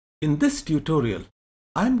In this tutorial,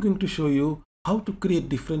 I'm going to show you how to create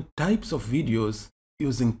different types of videos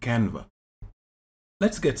using Canva.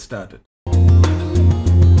 Let's get started.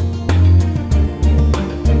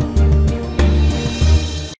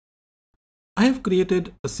 I have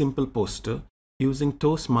created a simple poster using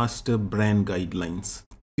Toastmasters brand guidelines.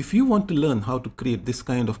 If you want to learn how to create this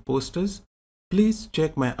kind of posters, please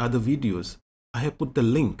check my other videos. I have put the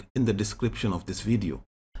link in the description of this video.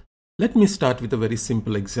 Let me start with a very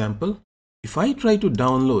simple example. If I try to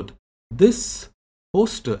download this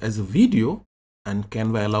poster as a video, and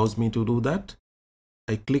Canva allows me to do that,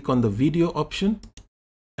 I click on the video option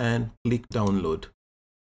and click download.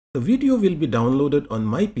 The video will be downloaded on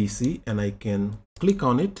my PC and I can click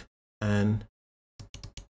on it and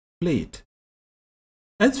play it.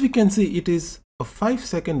 As we can see, it is a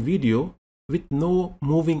 5-second video with no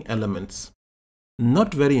moving elements.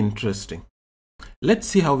 Not very interesting. Let's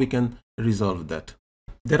see how we can resolve that.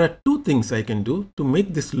 There are two things I can do to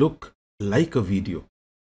make this look like a video.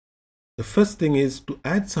 The first thing is to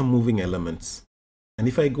add some moving elements. And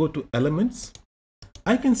if I go to elements,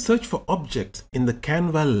 I can search for objects in the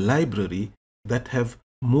Canva library that have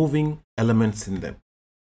moving elements in them.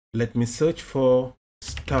 Let me search for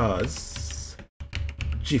stars,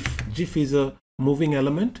 GIF. GIF is a moving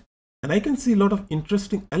element, and I can see a lot of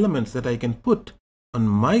interesting elements that I can put on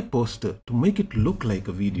my poster to make it look like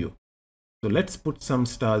a video. So let's put some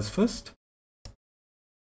stars first.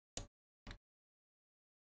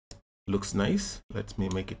 Looks nice. Let me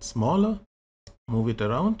make it smaller, move it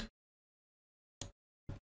around.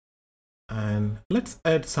 And let's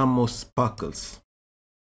add some more sparkles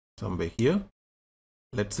somewhere here.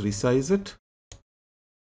 Let's resize it.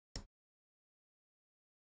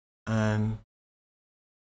 And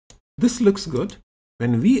this looks good.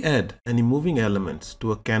 When we add any moving elements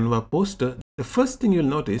to a Canva poster, the first thing you'll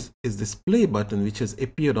notice is this play button which has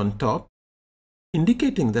appeared on top,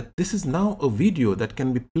 indicating that this is now a video that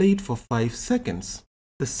can be played for 5 seconds.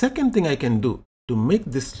 The second thing I can do to make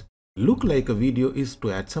this look like a video is to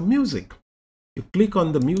add some music. You click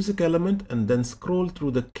on the music element and then scroll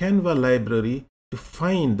through the Canva library to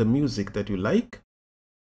find the music that you like.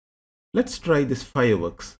 Let's try this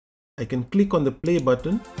fireworks. I can click on the play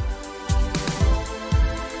button.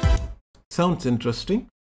 Sounds interesting.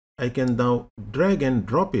 I can now drag and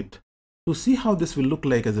drop it. To see how this will look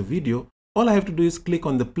like as a video, all I have to do is click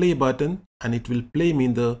on the play button and it will play me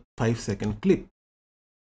the 5-second clip.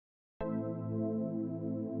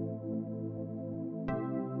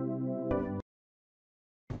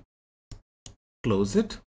 Close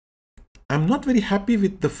it. I'm not very happy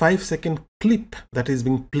with the 5-second clip that is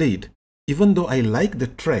being played, even though I like the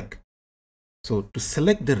track. So to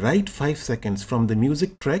select the right 5 seconds from the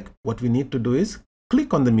music track, what we need to do is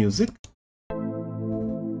click on the music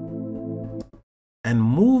and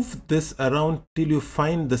move this around till you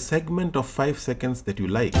find the segment of 5 seconds that you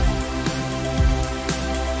like.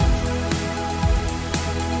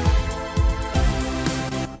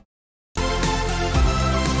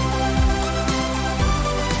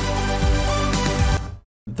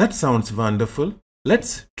 That sounds wonderful.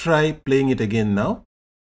 Let's try playing it again now.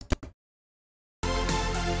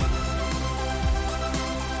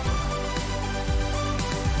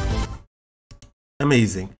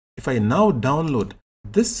 Amazing. If I now download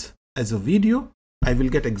this as a video, I will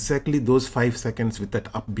get exactly those 5 seconds with that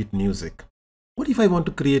upbeat music. What if I want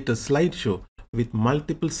to create a slideshow with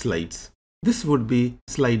multiple slides? This would be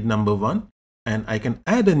slide number 1, and I can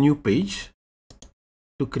add a new page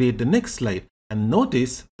to create the next slide. And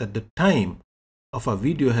notice that the time of our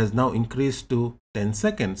video has now increased to 10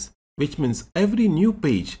 seconds, which means every new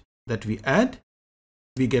page that we add,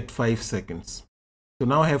 we get 5 seconds. So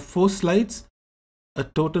now I have 4 slides, a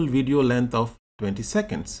total video length of 20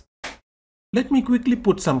 seconds. Let me quickly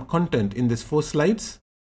put some content in these 4 slides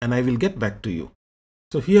and I will get back to you.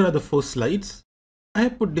 So here are the 4 slides. I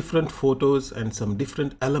have put different photos and some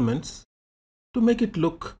different elements to make it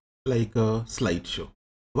look like a slideshow.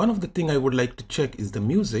 One of the things I would like to check is the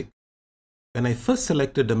music. When I first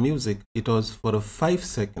selected the music, it was for 5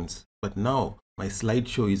 seconds, but now my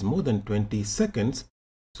slideshow is more than 20 seconds.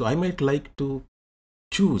 So I might like to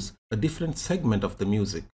choose a different segment of the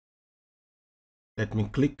music. Let me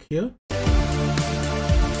click here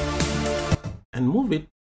and move it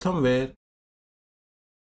somewhere.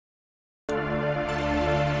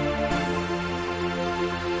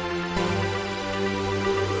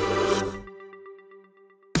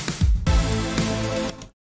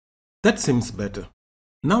 That seems better.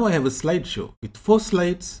 Now I have a slideshow with 4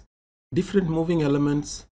 slides, different moving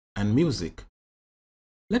elements and music.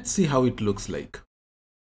 Let's see how it looks like.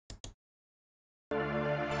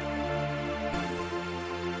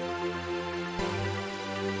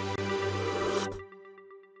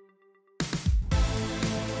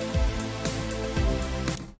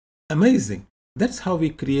 Amazing. That's how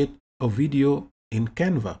we create a video in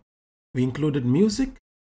Canva. We included music,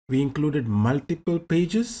 we included multiple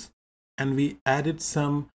pages, and we added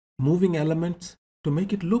some moving elements to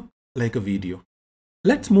make it look like a video.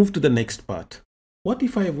 Let's move to the next part. What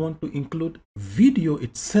if I want to include video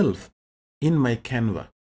itself in my Canva?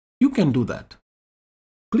 You can do that.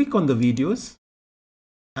 Click on the videos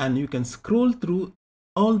and you can scroll through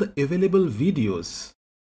all the available videos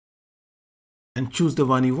and choose the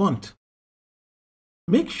one you want.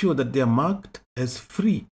 Make sure that they are marked as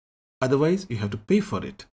free, otherwise you have to pay for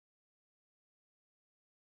it.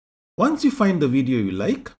 Once you find the video you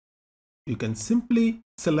like, you can simply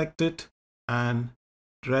select it and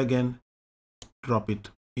drag and drop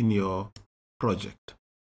it in your project.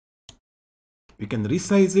 You can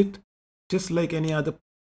resize it just like any other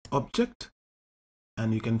object,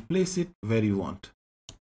 and you can place it where you want.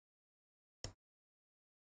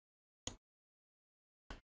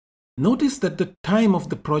 Notice that the time of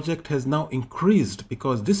the project has now increased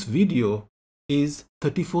because this video is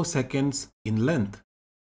 34 seconds in length.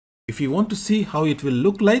 If you want to see how it will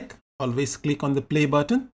look like, always click on the play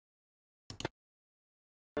button.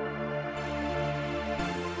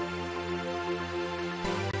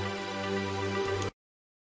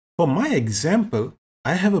 For my example,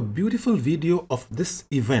 I have a beautiful video of this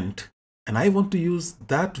event and I want to use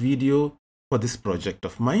that video for this project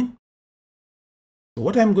of mine. So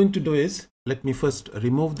what I'm going to do is, let me first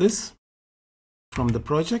remove this from the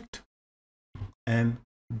project and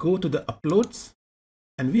go to the uploads,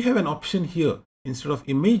 and we have an option here. Instead of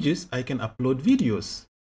images, I can upload videos.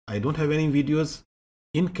 I don't have any videos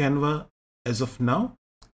in Canva as of now.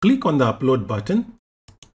 Click on the upload button,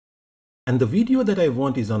 and the video that I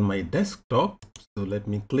want is on my desktop. So let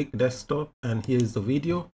me click desktop, and here is the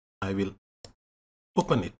video. I will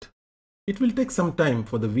open it. It will take some time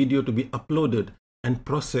for the video to be uploaded and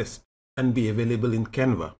processed and be available in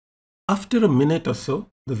Canva. After a minute or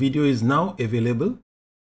so, the video is now available.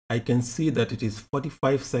 I can see that it is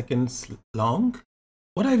 45 seconds long.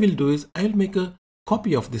 What I will do is I'll make a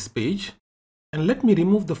copy of this page, and let me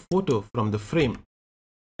remove the photo from the frame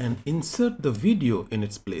and insert the video in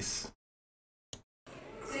its place.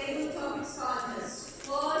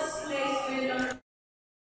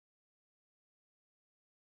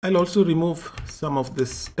 I'll also remove some of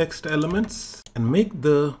this text elements and make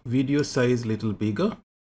the video size a little bigger,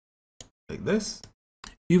 like this.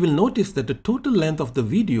 You will notice that the total length of the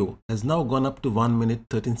video has now gone up to 1 minute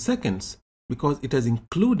 13 seconds because it has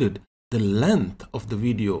included the length of the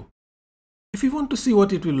video. If you want to see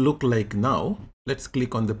what it will look like now, let's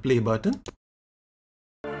click on the play button.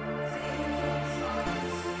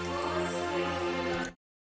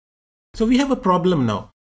 So we have a problem now.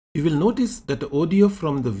 You will notice that the audio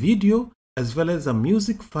from the video as well as a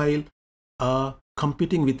music file are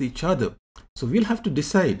competing with each other. So we'll have to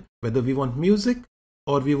decide whether we want music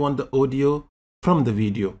or we want the audio from the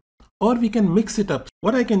video, or we can mix it up.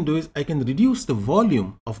 What I can do is I can reduce the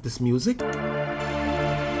volume of this music,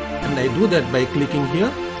 and I do that by clicking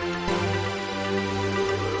here.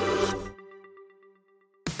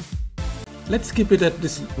 Let's keep it at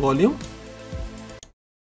this volume,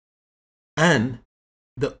 and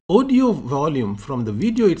the audio volume from the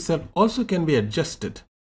video itself also can be adjusted,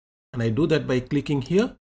 and I do that by clicking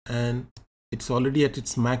here, and it's already at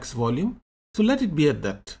its max volume, so let it be at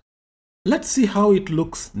that. Let's see how it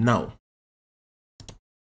looks now.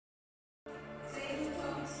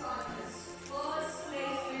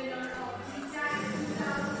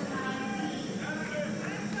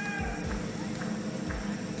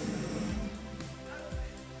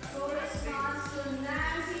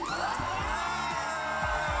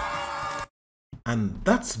 And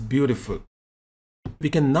that's beautiful. We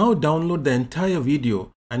can now download the entire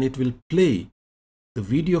video, and it will play the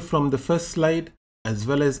video from the first slide as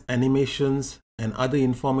well as animations and other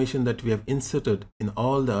information that we have inserted in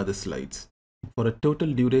all the other slides for a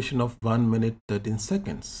total duration of 1 minute 13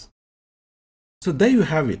 seconds. So there you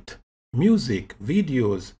have it. Music,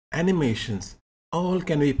 videos, animations, all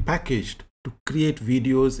can be packaged to create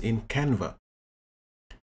videos in Canva.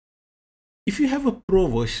 If you have a pro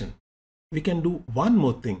version, we can do one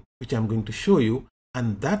more thing which I'm going to show you,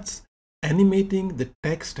 and that's animating the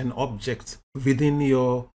text and objects within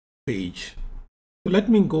your page. So let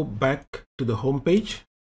me go back to the home page,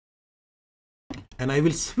 and I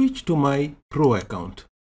will switch to my Pro account.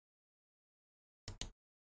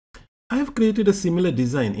 I have created a similar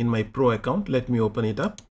design in my Pro account. Let me open it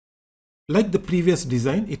up. Like the previous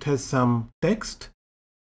design, it has some text,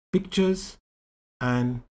 pictures,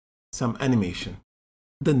 and some animation.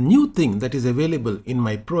 The new thing that is available in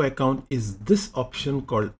my Pro account is this option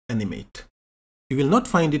called animate. You will not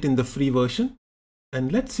find it in the free version.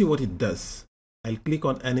 And let's see what it does. I'll click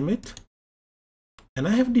on animate. And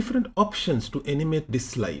I have different options to animate this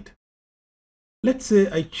slide. Let's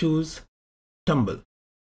say I choose tumble.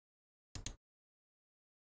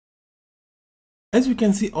 As you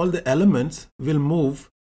can see, all the elements will move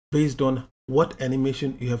based on what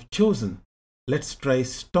animation you have chosen. Let's try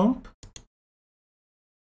stomp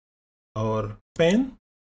or pen.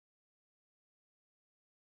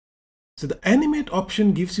 So the animate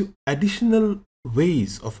option gives you additional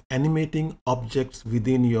ways of animating objects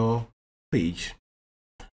within your page.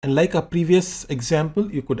 And like our previous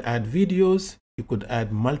example, you could add videos, you could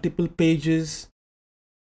add multiple pages,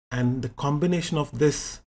 and the combination of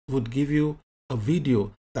this would give you a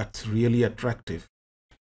video that's really attractive.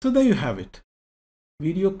 So there you have it.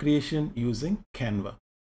 Video creation using Canva.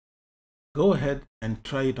 Go ahead and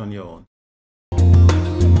try it on your own.